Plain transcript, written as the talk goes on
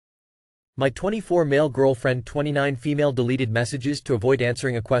My 24 male girlfriend 29 female deleted messages to avoid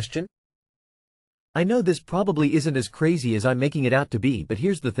answering a question? I know this probably isn't as crazy as I'm making it out to be, but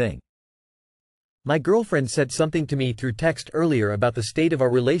here's the thing. My girlfriend said something to me through text earlier about the state of our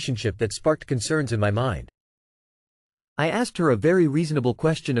relationship that sparked concerns in my mind. I asked her a very reasonable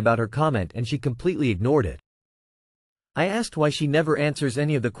question about her comment and she completely ignored it. I asked why she never answers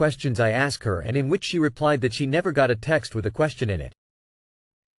any of the questions I ask her, and in which she replied that she never got a text with a question in it.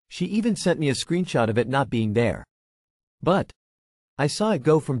 She even sent me a screenshot of it not being there. But I saw it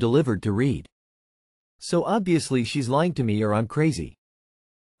go from delivered to read. So obviously she's lying to me or I'm crazy.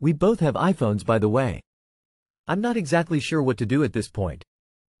 We both have iPhones, by the way. I'm not exactly sure what to do at this point.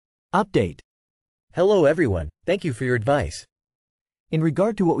 Update. Hello everyone, thank you for your advice. In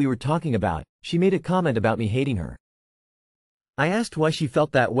regard to what we were talking about, she made a comment about me hating her. I asked why she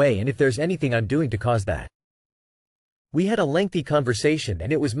felt that way and if there's anything I'm doing to cause that. We had a lengthy conversation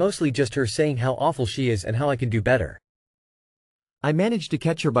and it was mostly just her saying how awful she is and how I can do better. I managed to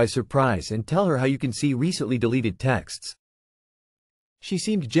catch her by surprise and tell her how you can see recently deleted texts. She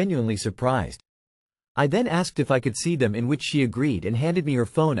seemed genuinely surprised. I then asked if I could see them, in which she agreed and handed me her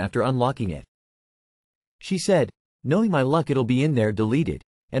phone after unlocking it. She said, knowing my luck it'll be in there deleted,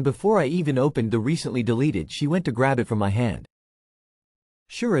 and before I even opened the recently deleted she went to grab it from my hand.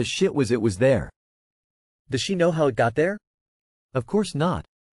 Sure as shit it was there. Does she know how it got there? Of course not.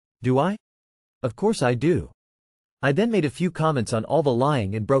 Do I? Of course I do. I then made a few comments on all the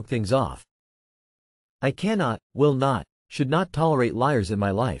lying and broke things off. I cannot, will not, should not tolerate liars in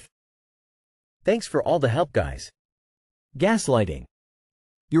my life. Thanks for all the help, guys. Gaslighting.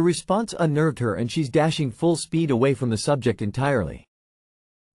 Your response unnerved her and she's dashing full speed away from the subject entirely.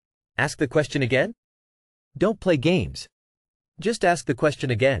 Ask the question again? Don't play games. Just ask the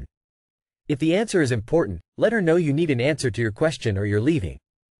question again. If the answer is important, let her know you need an answer to your question or you're leaving.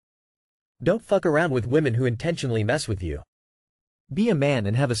 Don't fuck around with women who intentionally mess with you. Be a man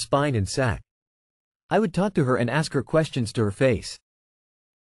and have a spine and sack. I would talk to her and ask her questions to her face.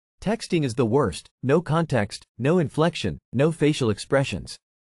 Texting is the worst, no context, no inflection, no facial expressions.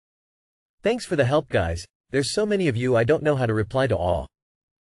 Thanks for the help, guys. There's so many of you I don't know how to reply to all.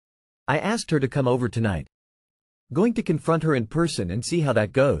 I asked her to come over tonight. Going to confront her in person and see how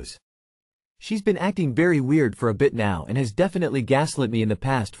that goes. She's been acting very weird for a bit now and has definitely gaslit me in the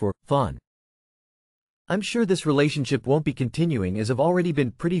past for fun. I'm sure this relationship won't be continuing, as I've already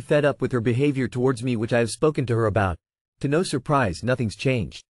been pretty fed up with her behavior towards me, which I have spoken to her about. To no surprise, nothing's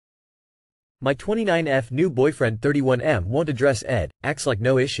changed. My 29F new boyfriend 31M won't address Ed, acts like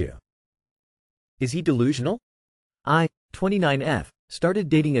no issue. Is he delusional? I, 29F, started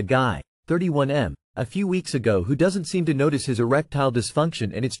dating a guy, 31M, a few weeks ago who doesn't seem to notice his erectile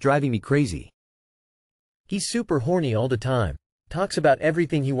dysfunction and it's driving me crazy. He's super horny all the time. Talks about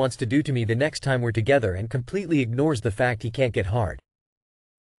everything he wants to do to me the next time we're together and completely ignores the fact he can't get hard.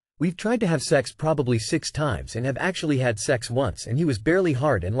 We've tried to have sex probably 6 times and have actually had sex once, and he was barely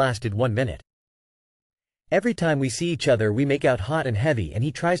hard and lasted 1 minute. Every time we see each other we make out hot and heavy and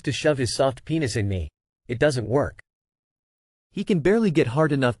he tries to shove his soft penis in me. It doesn't work. He can barely get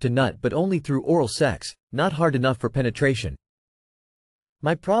hard enough to nut, but only through oral sex, not hard enough for penetration.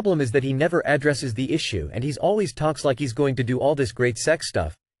 My problem is that he never addresses the issue and he's always talks like he's going to do all this great sex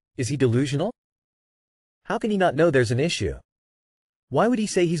stuff. Is he delusional? How can he not know there's an issue? Why would he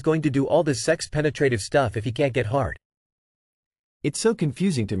say he's going to do all this sex penetrative stuff if he can't get hard? It's so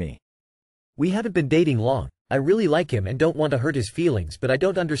confusing to me. We haven't been dating long. I really like him and don't want to hurt his feelings, but I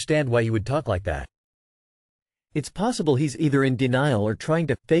don't understand why he would talk like that. It's possible he's either in denial or trying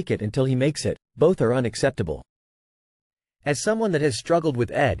to fake it until he makes it. Both are unacceptable. As someone that has struggled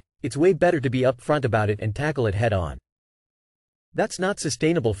with Ed, it's way better to be upfront about it and tackle it head on. That's not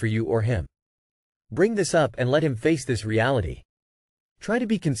sustainable for you or him. Bring this up and let him face this reality. Try to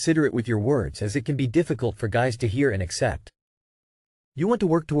be considerate with your words, as it can be difficult for guys to hear and accept. You want to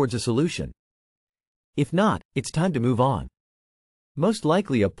work towards a solution. If not, it's time to move on. Most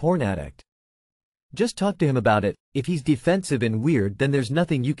likely a porn addict. Just talk to him about it. If he's defensive and weird, then there's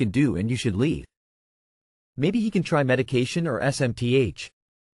nothing you can do and you should leave. Maybe he can try medication or SMTH.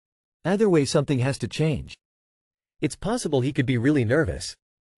 Either way, something has to change. It's possible he could be really nervous.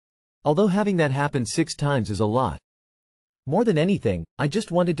 Although having that happen 6 times is a lot. More than anything, I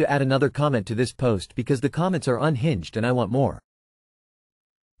just wanted to add another comment to this post because the comments are unhinged and I want more.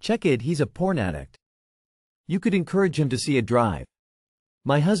 Check it, he's a porn addict. You could encourage him to see a drive.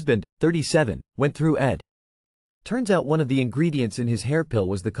 My husband, 37, went through Ed. Turns out one of the ingredients in his hair pill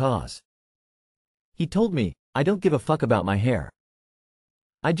was the cause. He told me, I don't give a fuck about my hair.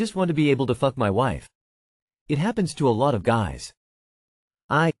 I just want to be able to fuck my wife. It happens to a lot of guys.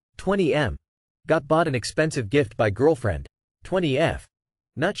 I, 20M. Got bought an expensive gift by girlfriend. 20F.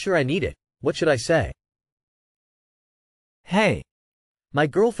 Not sure I need it. What should I say? Hey. My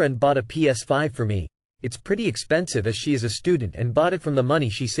girlfriend bought a PS5 for me. It's pretty expensive as she is a student and bought it from the money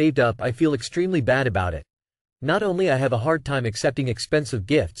she saved up. I feel extremely bad about it. Not only I have a hard time accepting expensive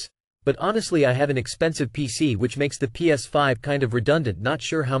gifts, but honestly I have an expensive PC which makes the PS5 kind of redundant, not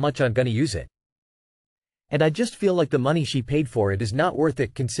sure how much I'm gonna use it. And I just feel like the money she paid for it is not worth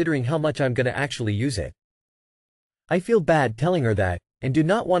it considering how much I'm gonna actually use it. I feel bad telling her that, and do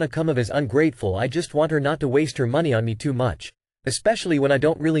not want to come off as ungrateful. I just want her not to waste her money on me too much, especially when I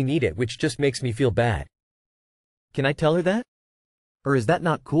don't really need it, which just makes me feel bad. Can I tell her that? Or is that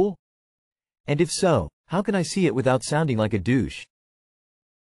not cool? And if so, how can I see it without sounding like a douche?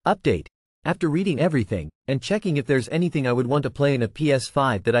 Update. After reading everything, and checking if there's anything I would want to play in a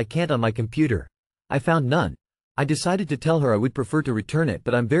PS5 that I can't on my computer, I found none. I decided to tell her I would prefer to return it,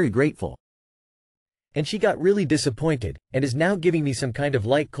 but I'm very grateful. And she got really disappointed, and is now giving me some kind of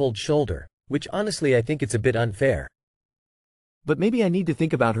light cold shoulder, which honestly I think it's a bit unfair. But maybe I need to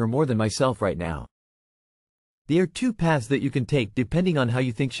think about her more than myself right now. There are two paths that you can take depending on how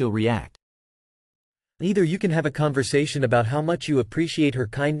you think she'll react. Either you can have a conversation about how much you appreciate her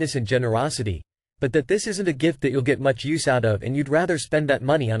kindness and generosity, but that this isn't a gift that you'll get much use out of and you'd rather spend that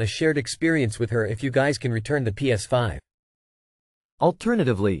money on a shared experience with her if you guys can return the PS5.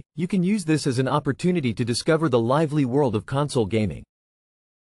 Alternatively, you can use this as an opportunity to discover the lively world of console gaming.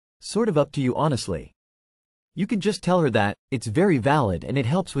 Sort of up to you, honestly. You can just tell her that it's very valid and it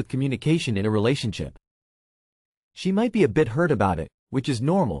helps with communication in a relationship. She might be a bit hurt about it, which is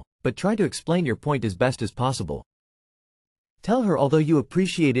normal, but try to explain your point as best as possible. Tell her although you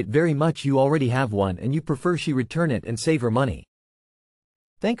appreciate it very much, you already have one and you prefer she return it and save her money.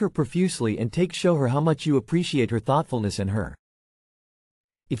 Thank her profusely and show her how much you appreciate her thoughtfulness and her.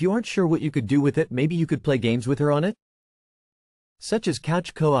 If you aren't sure what you could do with it, maybe you could play games with her on it? Such as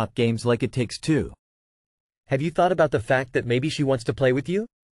couch co-op games like It Takes Two. Have you thought about the fact that maybe she wants to play with you?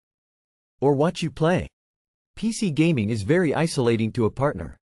 Or watch you play? PC gaming is very isolating to a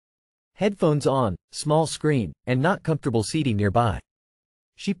partner. Headphones on, small screen, and not comfortable seating nearby.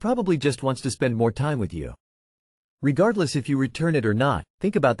 She probably just wants to spend more time with you. Regardless if you return it or not,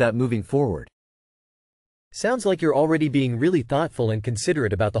 think about that moving forward. Sounds like you're already being really thoughtful and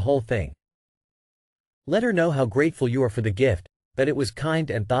considerate about the whole thing. Let her know how grateful you are for the gift, that it was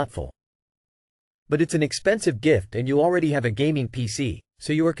kind and thoughtful. But it's an expensive gift and you already have a gaming PC,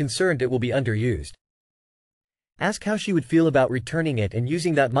 so you are concerned it will be underused. Ask how she would feel about returning it and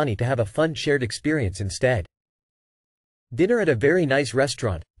using that money to have a fun shared experience instead. Dinner at a very nice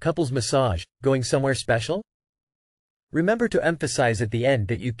restaurant, couples massage, going somewhere special? Remember to emphasize at the end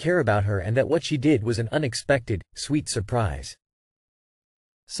that you care about her and that what she did was an unexpected, sweet surprise.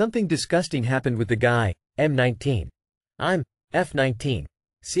 Something disgusting happened with the guy, M19. I'm F19.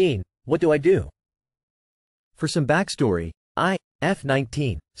 Scene, what do I do? For some backstory, I,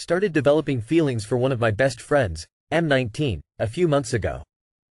 F19, started developing feelings for one of my best friends, M19, a few months ago.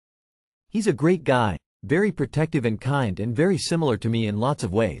 He's a great guy, very protective and kind and very similar to me in lots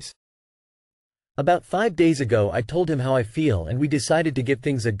of ways. About 5 days ago I told him how I feel and we decided to give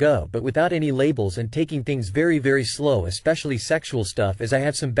things a go, but without any labels and taking things very slow, especially sexual stuff, as I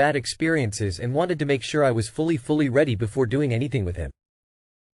have some bad experiences and wanted to make sure I was fully ready before doing anything with him.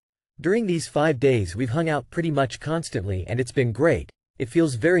 During these 5 days we've hung out pretty much constantly and it's been great. It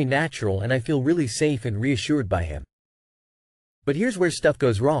feels very natural and I feel really safe and reassured by him. But here's where stuff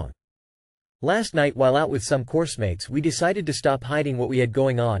goes wrong. Last night while out with some coursemates we decided to stop hiding what we had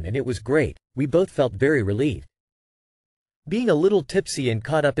going on and it was great. We both felt very relieved. Being a little tipsy and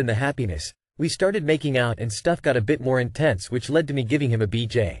caught up in the happiness, we started making out and stuff got a bit more intense, which led to me giving him a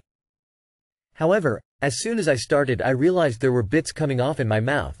BJ. However, as soon as I started I realized there were bits coming off in my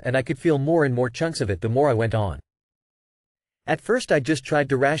mouth and I could feel more and more chunks of it the more I went on. At first I just tried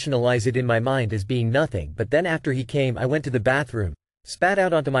to rationalize it in my mind as being nothing, but then after he came I went to the bathroom, spat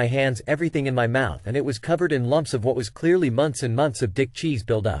out onto my hands everything in my mouth and it was covered in lumps of what was clearly months and months of dick cheese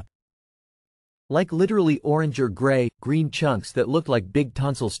build-up. Like literally orange or green chunks that looked like big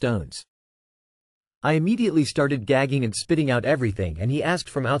tonsil stones. I immediately started gagging and spitting out everything and he asked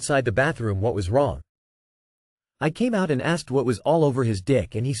from outside the bathroom what was wrong. I came out and asked what was all over his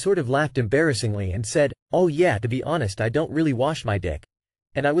dick and he sort of laughed embarrassingly and said, "Oh yeah, to be honest I don't really wash my dick."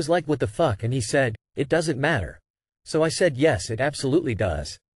 And I was like, "What the fuck?" And he said, "It doesn't matter." So I said, "Yes, it absolutely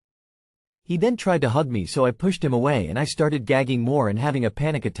does." He then tried to hug me, so I pushed him away and I started gagging more and having a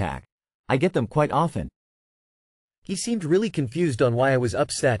panic attack. I get them quite often. He seemed really confused on why I was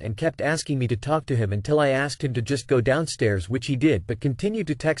upset and kept asking me to talk to him until I asked him to just go downstairs, which he did, but continued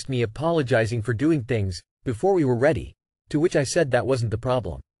to text me apologizing for doing things before we were ready, to which I said that wasn't the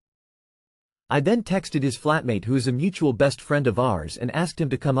problem. I then texted his flatmate, who is a mutual best friend of ours, and asked him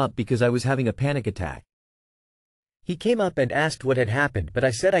to come up because I was having a panic attack. He came up and asked what had happened, but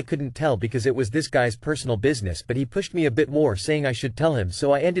I said I couldn't tell because it was this guy's personal business, but he pushed me a bit more, saying I should tell him,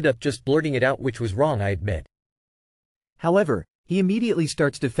 so I ended up just blurting it out, which was wrong, I admit. However, he immediately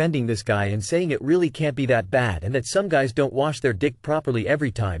starts defending this guy and saying it really can't be that bad and that some guys don't wash their dick properly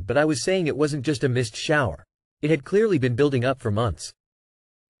every time, but I was saying it wasn't just a missed shower. It had clearly been building up for months.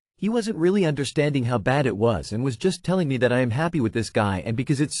 He wasn't really understanding how bad it was and was just telling me that I am happy with this guy, and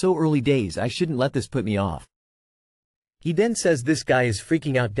because it's so early days I shouldn't let this put me off. He then says this guy is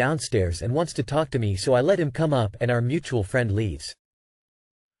freaking out downstairs and wants to talk to me, so I let him come up and our mutual friend leaves.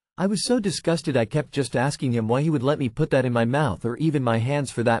 I was so disgusted I kept just asking him why he would let me put that in my mouth, or even my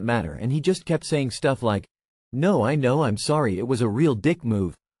hands for that matter, and he just kept saying stuff like, "No, I know, I'm sorry, it was a real dick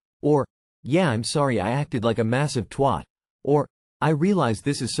move," or, "Yeah, I'm sorry, I acted like a massive twat," or, "I realize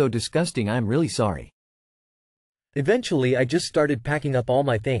this is so disgusting, I'm really sorry." Eventually I just started packing up all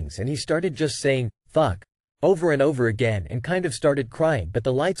my things and he started just saying, "Fuck," over and over again, and kind of started crying, but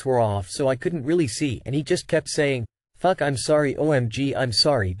the lights were off so I couldn't really see, and he just kept saying, "Fuck, I'm sorry, OMG, I'm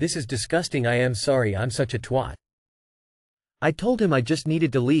sorry, this is disgusting, I am sorry, I'm such a twat." I told him I just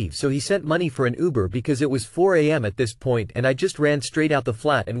needed to leave, so he sent money for an Uber because it was 4 a.m. at this point, and I just ran straight out the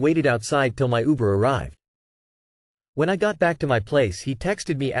flat and waited outside till my Uber arrived. When I got back to my place, he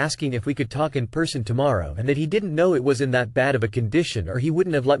texted me asking if we could talk in person tomorrow and that he didn't know it was in that bad of a condition or he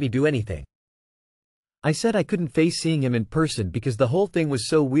wouldn't have let me do anything. I said I couldn't face seeing him in person because the whole thing was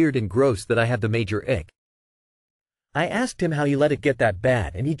so weird and gross that I had the major ick. I asked him how he let it get that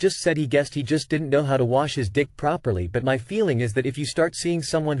bad, and he just said he guessed he just didn't know how to wash his dick properly, but my feeling is that if you start seeing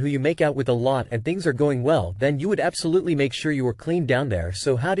someone who you make out with a lot and things are going well, then you would absolutely make sure you were clean down there,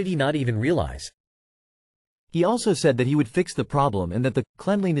 so how did he not even realize? He also said that he would fix the problem and that the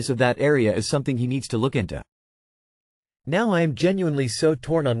cleanliness of that area is something he needs to look into. Now I am genuinely so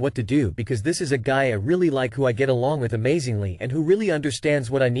torn on what to do because this is a guy I really like, who I get along with amazingly, and who really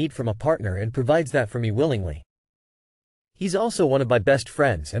understands what I need from a partner and provides that for me willingly. He's also one of my best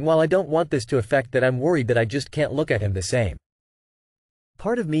friends, and while I don't want this to affect that, I'm worried that I just can't look at him the same.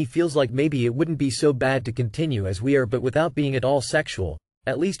 Part of me feels like maybe it wouldn't be so bad to continue as we are, but without being at all sexual,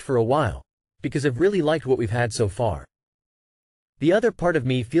 at least for a while, because I've really liked what we've had so far. The other part of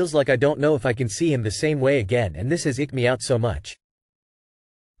me feels like I don't know if I can see him the same way again, and this has icked me out so much.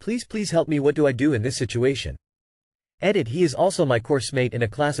 Please help me, what do I do in this situation? Edit. He is also my course mate in a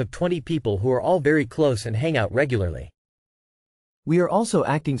class of 20 people who are all very close and hang out regularly. We are also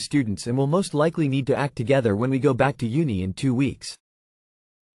acting students and will most likely need to act together when we go back to uni in 2 weeks.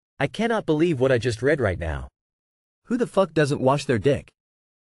 I cannot believe what I just read right now. Who the fuck doesn't wash their dick?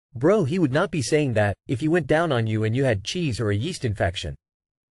 Bro, he would not be saying that if he went down on you and you had cheese or a yeast infection.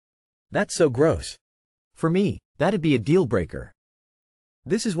 That's so gross. For me, that'd be a deal breaker.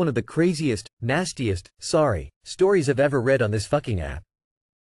 This is one of the craziest, nastiest, stories I've ever read on this fucking app.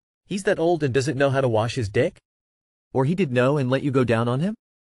 He's that old and doesn't know how to wash his dick? Or he did know and let you go down on him?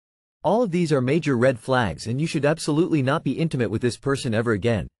 All of these are major red flags, and you should absolutely not be intimate with this person ever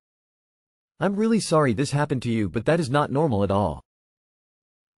again. I'm really sorry this happened to you, but that is not normal at all.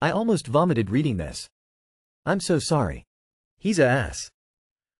 I almost vomited reading this. I'm so sorry. He's a ass.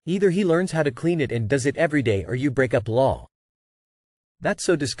 Either he learns how to clean it and does it every day, or you break up, lol. That's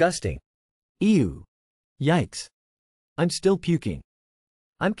so disgusting. Ew. Yikes. I'm still puking.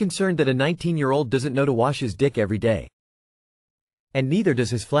 I'm concerned that a 19-year-old doesn't know to wash his dick every day. And neither does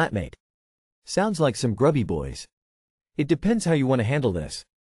his flatmate. Sounds like some grubby boys. It depends how you want to handle this.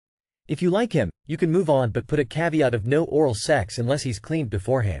 If you like him, you can move on, but put a caveat of no oral sex unless he's cleaned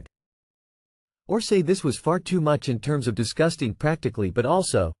beforehand. Or say this was far too much in terms of disgusting practically, but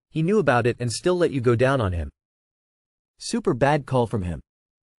also, he knew about it and still let you go down on him. Super bad call from him.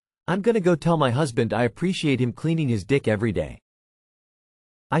 I'm gonna go tell my husband I appreciate him cleaning his dick every day.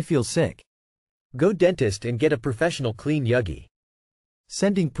 I feel sick. Go dentist and get a professional clean yuggy.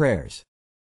 Sending prayers.